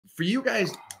for you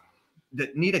guys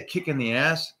that need a kick in the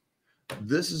ass,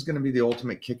 this is going to be the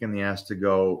ultimate kick in the ass to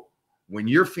go when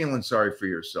you're feeling sorry for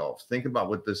yourself. Think about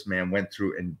what this man went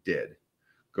through and did.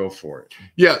 Go for it.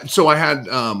 Yeah. So I had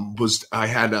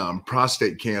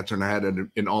prostate cancer, and I had it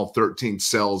in all 13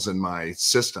 cells in my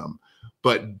system,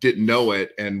 but didn't know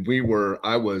it. And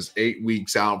I was 8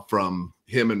 weeks out from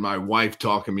him and my wife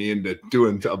talking me into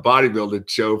doing a bodybuilding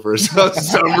show for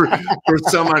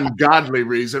some ungodly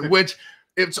reason, which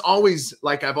it's always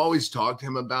like, I've always talked to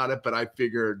him about it, but I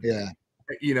figured, yeah,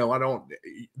 you know,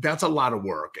 that's a lot of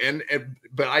work.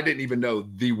 But I didn't even know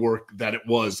the work that it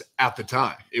was at the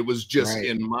time. It was just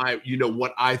in my, you know,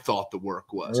 what I thought the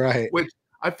work was, which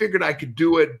I figured I could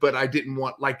do it, but I didn't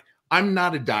want, like, I'm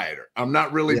not a dieter. I'm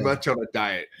not really much on a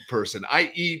diet person.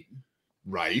 I eat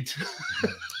right.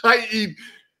 I eat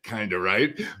kind of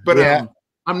right, but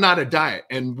I'm not a diet.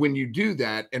 And when you do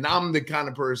that, and I'm the kind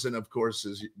of person, of course,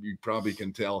 as you probably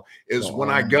can tell, is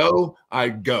when I go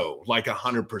like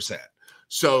 100%.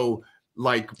 So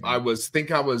like I was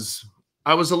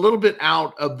a little bit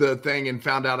out of the thing and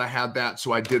found out I had that.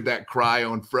 So I did that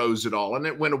cryo and froze it all and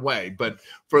it went away. But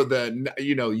for the,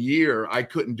 you know, year, I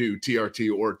couldn't do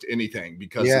TRT or anything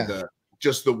because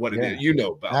of what it is, you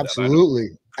know, about absolutely.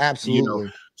 that. Absolutely. You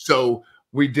know, so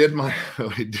we did my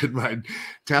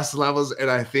test levels, and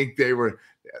I think they were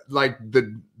like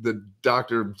the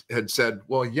doctor had said,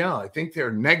 well, yeah, I think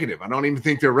they're negative. I don't even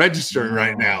think they're registering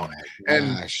right now.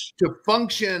 And to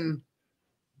function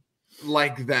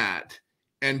like that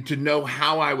and to know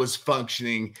how I was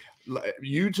functioning,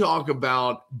 you talk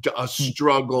about a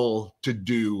struggle to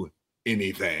do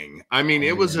anything. I mean,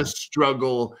 it was a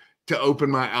struggle to open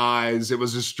my eyes. It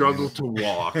was a struggle to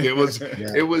walk. It was,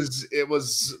 it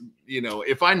was, you know,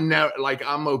 if I never, like,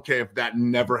 I'm okay if that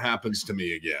never happens to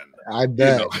me again. I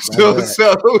bet. You know?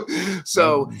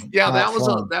 So yeah, that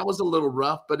was a little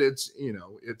rough, but it's, you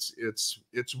know,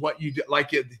 it's what you do.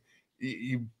 Like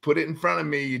you put it in front of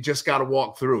me, you just got to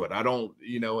walk through it. I don't,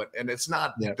 you know, and it's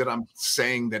not that I'm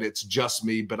saying that it's just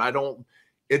me, but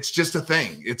it's just a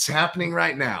thing. It's happening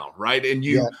right now. Right. And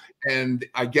and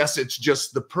I guess it's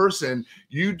just the person,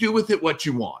 you do with it what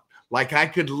you want. Like I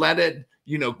could let it,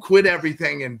 you know, quit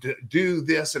everything and do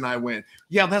this. And I went,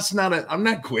 yeah, I'm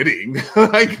not quitting.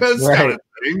 Like, that's not a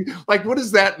thing. Like, what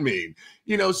does that mean?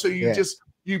 You know, so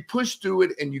you push through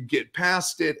it and you get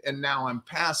past it. And now I'm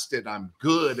past it. I'm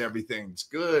good. Everything's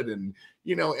good. And,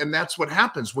 you know, and that's what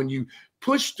happens when you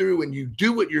push through and you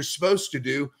do what you're supposed to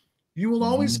do, you will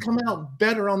always come out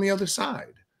better on the other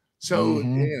side. So,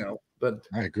 you know, but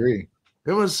I agree.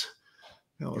 It was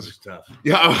tough.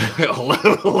 Yeah, a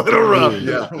little rough.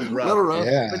 Yeah, a little rough.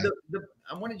 Yeah. But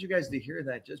I wanted you guys to hear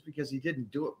that just because he didn't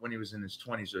do it when he was in his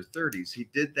 20s or 30s. He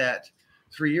did that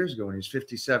 3 years ago when he was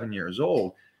 57 years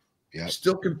old. Yeah.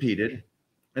 Still competed.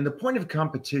 And the point of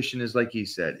competition is, like he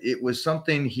said, it was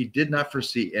something he did not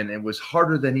foresee, and it was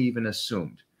harder than he even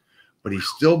assumed. But he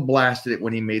still blasted it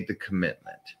when he made the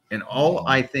commitment. And all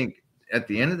I think at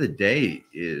the end of the day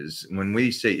is when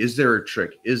we say, is there a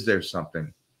trick? Is there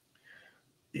something?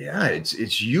 Yeah,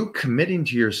 it's you committing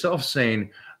to yourself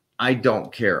saying, I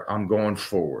don't care. I'm going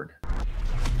forward.